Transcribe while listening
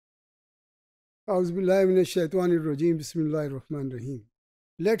Auzubillahiminash-shaytanir-rajim. Bismillahir-rahmanir-rahim.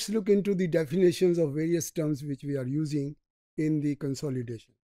 Let's look into the definitions of various terms which we are using in the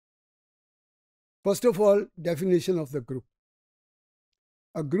consolidation. First of all, definition of the group.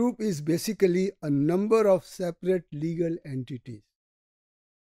 A group is basically a number of separate legal entities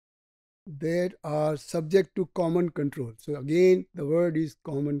that are subject to common control. So again, the word is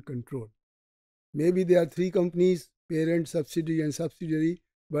common control. Maybe there are three companies, parent, subsidiary and subsidiary,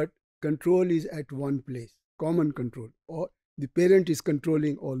 but control is at one place, common control, or the parent is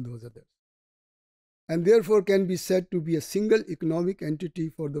controlling all those others. And therefore can be said to be a single economic entity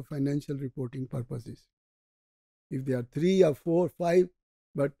for the financial reporting purposes. If there are 3 or 4, 5,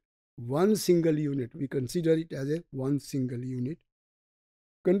 but one single unit, we consider it as a one single unit.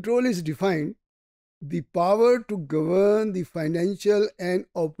 Control is defined the power to govern the financial and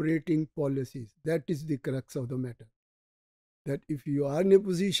operating policies. That is the crux of the matter. That if you are in a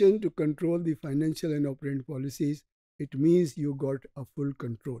position to control the financial and operating policies, it means you got a full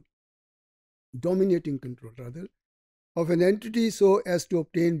control, dominating control rather, of an entity so as to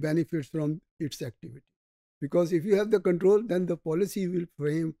obtain benefits from its activity. Because if you have the control, then the policy will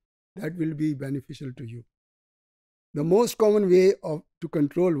frame that will be beneficial to you. The most common way to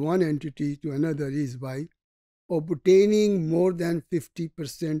control one entity to another is by obtaining more than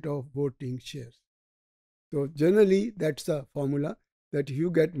 50% of voting shares. So generally, that's the formula, that if you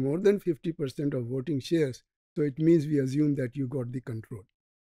get more than 50% of voting shares, so it means we assume that you got the control.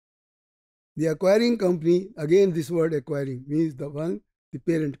 The acquiring company, again this word acquiring means the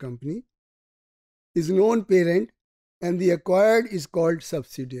parent company, is known parent and the acquired is called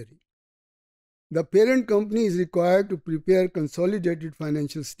subsidiary. The parent company is required to prepare consolidated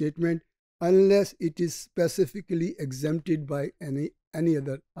financial statement unless it is specifically exempted by any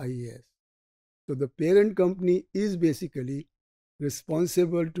other IAS. So the parent company is basically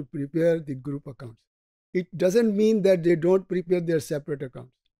responsible to prepare the group accounts. It doesn't mean that they don't prepare their separate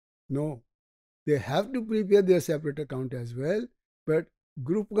accounts. No, they have to prepare their separate account as well, but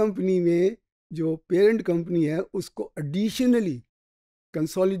group company में जो parent company है उसको additionally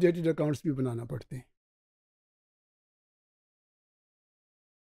consolidated accounts भी बनाना पड़ते हैं.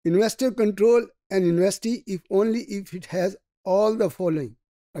 Investor control an investee if only if it has all the following.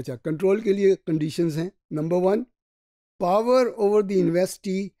 अच्छा, control के लिए conditions हैं. Number 1, power over the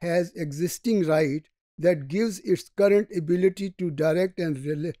investee has existing right that gives its current ability to direct and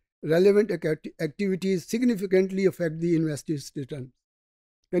relevant activities significantly affect the investee's return.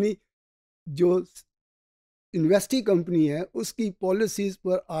 यानी जो investee company है उसकी policies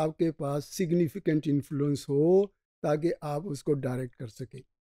पर आपके पास सिग्निफिकेंट इन्फ्लुएंस हो ताकि आप उसको डायरेक्ट कर सकें.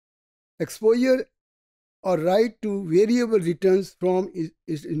 एक्सपोजर और right two variable returns from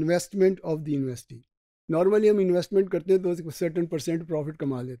investment of the investee. Normally हम इन्वेस्टमेंट करते हैं तो सर्टेन % प्रॉफिट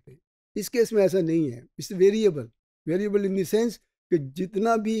कमा लेते हैं. इस केस में ऐसा नहीं है. It's variable in the sense कि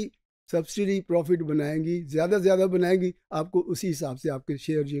जितना भी सब्सिडी प्रॉफिट बनाएंगी, ज़्यादा बनाएंगी, आपको उसी हिसाब से आपके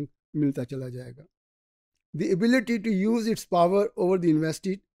शेयर मिलता चला जाएगा. The ability to use its power over the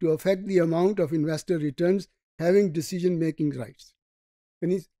investee to affect the amount of investor returns having decision making rights.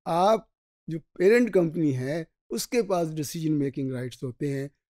 यानी आप जो पेरेंट कंपनी है उसके पास डिसीजन मेकिंग राइट्स होते हैं.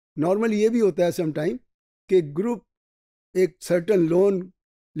 नॉर्मली ये भी होता है समटाइम कि ग्रुप एक सर्टन लोन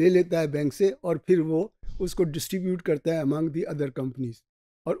ले लेता है बैंक से और फिर वो उसको डिस्ट्रीब्यूट करता है अमंग दी अदर कंपनीज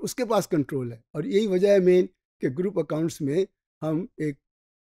और उसके पास कंट्रोल है. और यही वजह है मेन कि ग्रुप अकाउंट्स में हम एक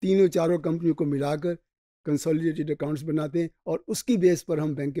 3-4 कंपनियों को मिलाकर कंसोलिडेटेड अकाउंट्स बनाते हैं और उसकी बेस पर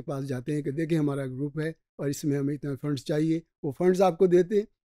हम बैंक के पास जाते हैं कि देखें हमारा ग्रुप है और इसमें हमें इतना फंड्स चाहिए. वो फंड्स आपको देते हैं,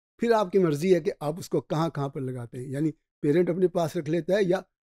 फिर आपकी मर्ज़ी है कि आप उसको कहाँ पर लगाते हैं. यानी पेरेंट अपने पास रख लेता है या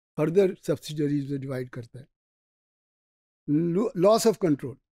फर्दर सब्सिडरीज में डिवाइड करता है. Loss of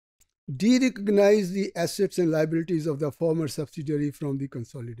control. de-recognize the assets and liabilities of the former subsidiary from the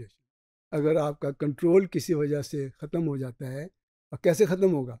consolidation. अगर आपका कंट्रोल किसी वजह से ख़त्म हो जाता है, और कैसे ख़त्म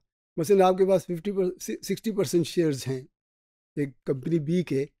होगा? मसलन आपके पास 60% शेयर्स हैं एक कंपनी बी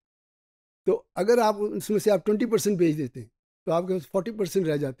के, तो अगर आप उसमें से आप 20% बेच देते हैं तो आपके पास 40%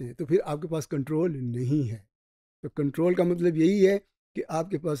 रह जाते हैं, तो फिर आपके पास कंट्रोल नहीं है. तो कंट्रोल का मतलब यही है कि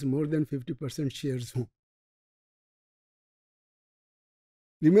आपके पास मोर देन 50% शेयर्स हों.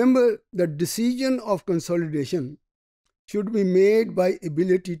 Remember, the decision of consolidation should be made by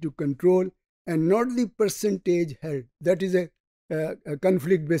ability to control and not the percentage held. That is a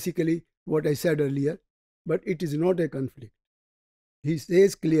conflict, basically, what I said earlier, but it is not a conflict. He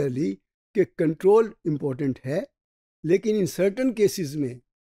says clearly कि control important है, लेकिन in certain cases में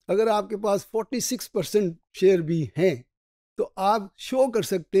अगर आपके पास 46% share भी हैं तो आप शो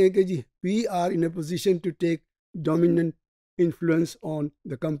कर सकते हैं कि जी we are in a position to take dominant influence on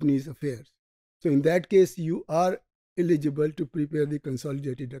the company's affairs. So in that case, you are eligible to prepare the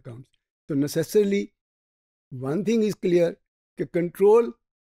consolidated accounts. So necessarily, one thing is clear कि control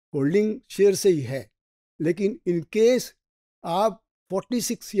holding share से ही है, लेकिन in case आप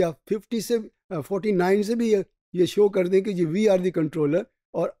 46 या 50 से 49 से भी ये शो कर दें कि जी वी आर द कंट्रोलर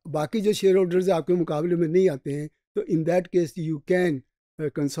और बाकी जो शेयर होल्डर्स आपके मुकाबले में नहीं आते हैं, तो in that case you can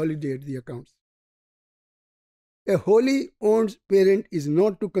consolidate the accounts. A wholly owned parent is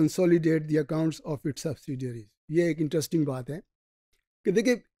not to consolidate the accounts of its subsidiaries. ये एक इंटरेस्टिंग बात है कि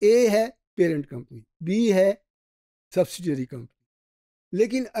देखिए, ए है पेरेंट कंपनी, बी है सब्सिडियरी कंपनी,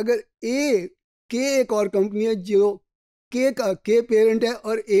 लेकिन अगर ए के एक और कंपनी है जो के पेरेंट है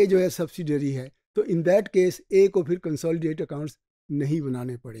और ए जो है सब्सिडियरी है, तो इन दैट केस ए को फिर कंसोलिडेट अकाउंट्स नहीं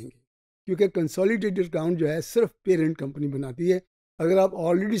बनाने पड़ेंगे, क्योंकि कंसोलिडेटेड अकाउंट जो है सिर्फ पेरेंट कंपनी बनाती है. अगर आप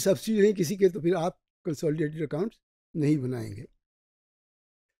ऑलरेडी सब्सिडियरी किसी के, तो फिर आप consolidated accounts नहीं बनाएंगे.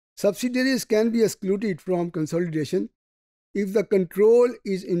 Subsidiaries can be excluded from consolidation if the control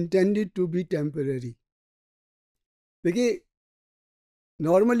is intended to be temporary. देखिए,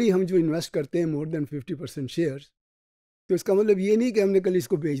 नॉर्मली हम जो इन्वेस्ट करते हैं मोर देन 50% शेयर्स, तो इसका मतलब ये नहीं कि हमने कल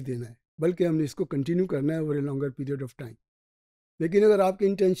इसको बेच देना है, बल्कि हमने इसको कंटिन्यू करना है over a longer period of time. लेकिन अगर आपकी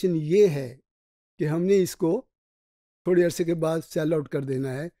इंटेंशन ये है कि हमने इसको थोड़े अरसे के बाद सेल आउट कर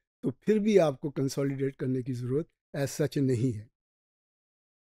देना है, तो फिर भी आपको कंसोलिडेट करने की ज़रूरत एज सच नहीं है.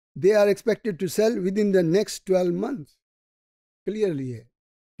 They are expected to cell with in the next 12 months. Clearly है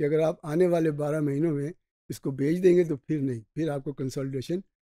कि अगर आप आने वाले 12 महीनों में इसको बेच देंगे तो फिर नहीं, फिर आपको कंसोलिडेशन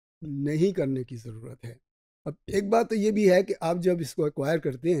नहीं करने की ज़रूरत है. अब एक बात तो ये भी है कि आप जब इसको एक्वायर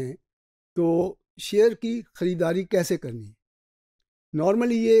करते हैं तो शेयर की ख़रीदारी कैसे करनी है.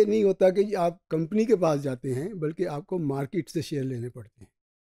 नॉर्मली ये नहीं होता कि आप कंपनी के पास जाते हैं, बल्कि आपको मार्केट से शेयर लेने पड़ते हैं.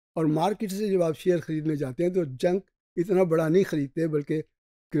 और मार्केट से जब आप शेयर ख़रीदने जाते हैं तो जंक इतना बड़ा नहीं ख़रीदते, बल्कि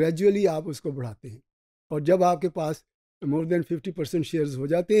ग्रेजुअली आप उसको बढ़ाते हैं. और जब आपके पास मोर देन 50% शेयर्स हो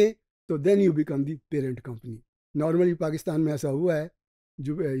जाते हैं, तो then you become the parent company. Normally Pakistan में ऐसा हुआ है.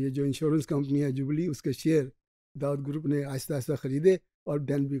 ये जो इंश्योरेंस कंपनी है जुबली, उसके शेयर दाऊद ग्रुप ने आहिस्ता आहिस्ता ख़रीदे और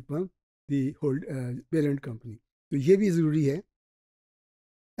then become the hold parent company. तो ये भी ज़रूरी है.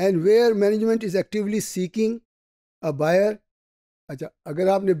 And where management is actively seeking a buyer. अच्छा, अगर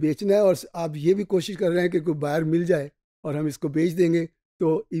आपने बेचना है और आप ये भी कोशिश कर रहे हैं कि कोई बायर मिल जाए और हम इसको बेच देंगे,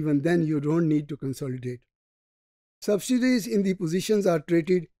 तो even then you don't need to consolidate. Subsidies in the positions are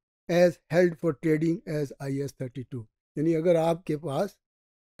treated as held for trading as IS 32. यानी अगर आपके पास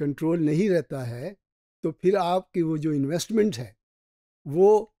कंट्रोल नहीं रहता है, तो फिर आपकी वो जो इन्वेस्टमेंट है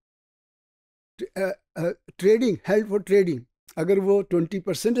वो ट्रेडिंग, हेल्ड फॉर ट्रेडिंग, अगर वो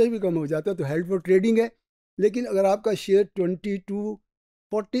 20% भी कम हो जाता है तो हेल्ड फॉर ट्रेडिंग है. लेकिन अगर आपका शेयर 20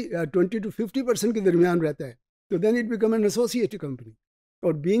 to 50% के दरमियान रहता है, तो then it become an associate company.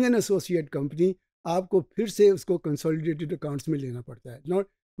 और बीइंग एन एसोसिएट कंपनी, आपको फिर से उसको कंसोलिडेटेड अकाउंट्स में लेना पड़ता है. नॉट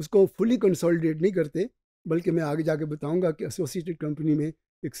उसको फुली कंसोलिडेट नहीं करते, बल्कि मैं आगे जाके बताऊंगा कि एसोसिएटेड कंपनी में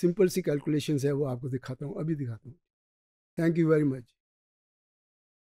एक सिंपल सी कैलकुलेशंस है, वो आपको दिखाता हूँ, अभी दिखाता हूँ. Thank you very much.